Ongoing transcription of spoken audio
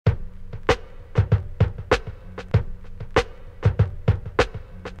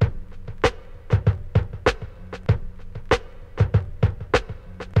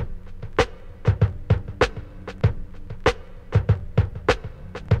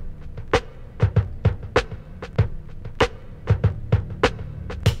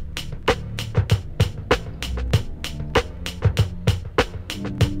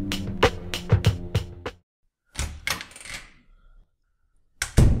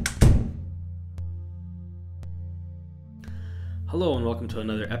Hello and welcome to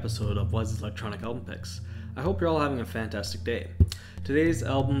another episode of Wuzzy's Electronic Album Picks. I hope you're all having a fantastic day. Today's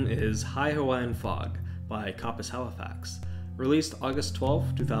album is High Hawaiian Fog by Coppice Halifax. Released August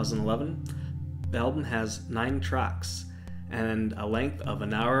 12, 2011, the album has 9 tracks and a length of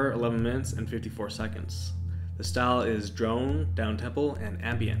 1 hour, 11 minutes, and 54 seconds. The style is drone, downtempo, and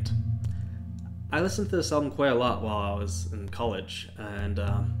ambient. I listened to this album quite a lot while I was in college, and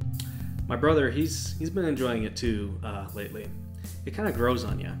my brother, he's been enjoying it too lately. It kind of grows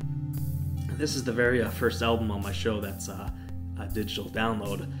on you. This is the very first album on my show that's a digital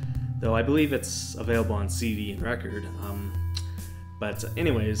download, though I believe it's available on CD and record. But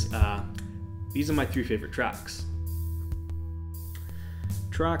anyways, these are my 3 favorite tracks.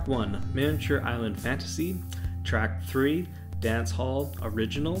 Track 1, Miniature Island Fantasy. Track 3, Dancehall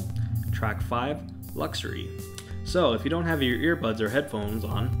Original. Track 5, Luxury. So if you don't have your earbuds or headphones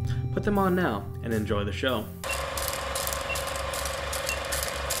on, put them on now and enjoy the show.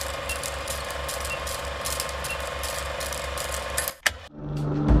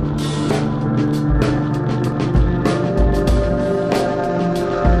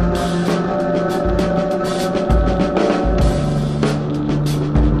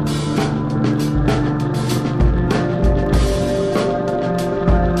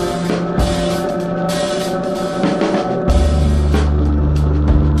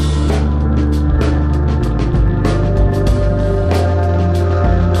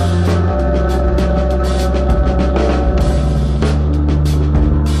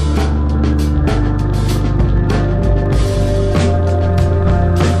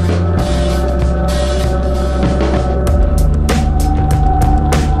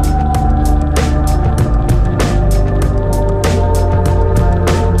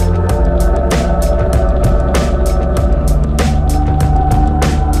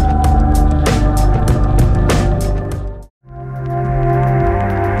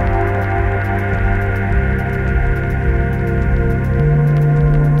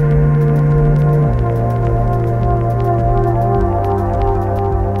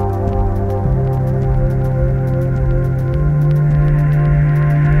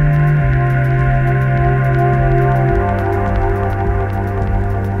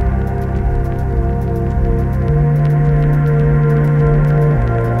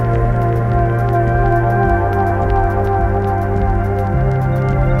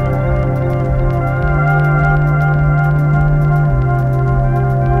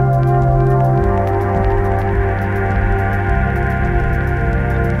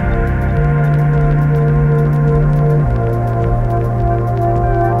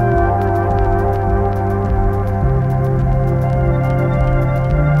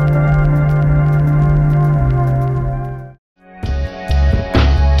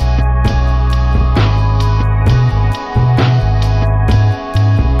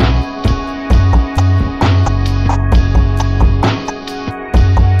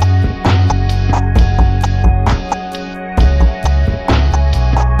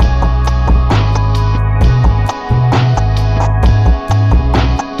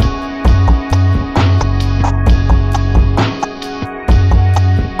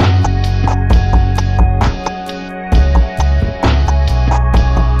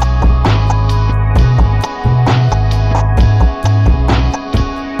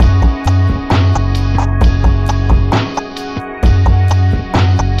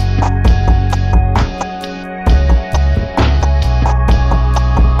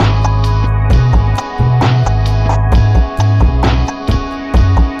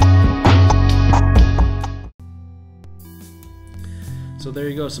 So there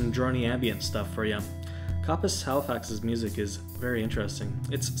you go, some droney ambient stuff for you. Coppice Halifax's music is very interesting.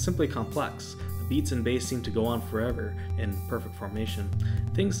 It's simply complex. The beats and bass seem to go on forever in perfect formation.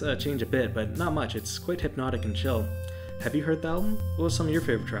 Things change a bit, but not much. It's quite hypnotic and chill. Have you heard the album? What are some of your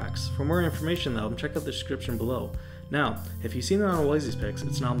favorite tracks? For more information on the album, check out the description below. Now, if you've seen it on Wuzzy's Picks,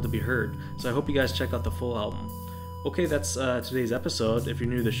 it's an album to be heard, so I hope you guys check out the full album. Okay, that's today's episode. If you're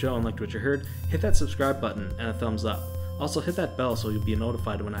new to the show and liked what you heard, hit that subscribe button and a thumbs up. Also hit that bell so you'll be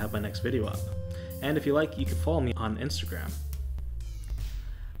notified when I have my next video up. And if you like, you can follow me on Instagram.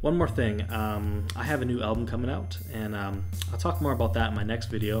 One more thing, I have a new album coming out, and I'll talk more about that in my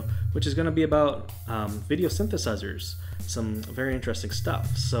next video, which is going to be about video synthesizers, some very interesting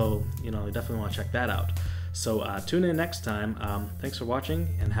stuff, so you definitely want to check that out. So tune in next time. Thanks for watching,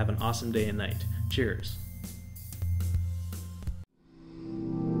 and have an awesome day and night. Cheers.